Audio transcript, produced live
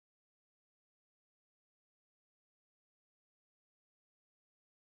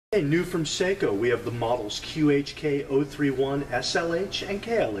Okay, new from Seiko, we have the models QHK031SLH and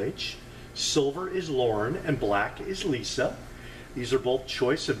KLH. Silver is Lauren and black is Lisa. These are both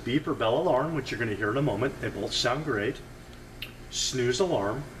choice of beep or bell alarm, which you're going to hear in a moment. They both sound great. Snooze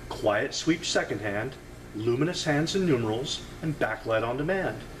alarm, quiet sweep second hand, luminous hands and numerals, and backlight on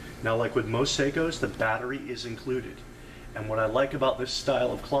demand. Now, like with most Seikos, the battery is included. And what I like about this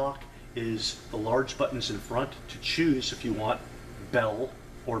style of clock is the large buttons in front to choose if you want bell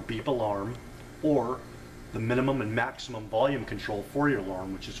or beep alarm, or the minimum and maximum volume control for your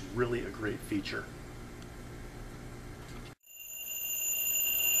alarm, which is really a great feature.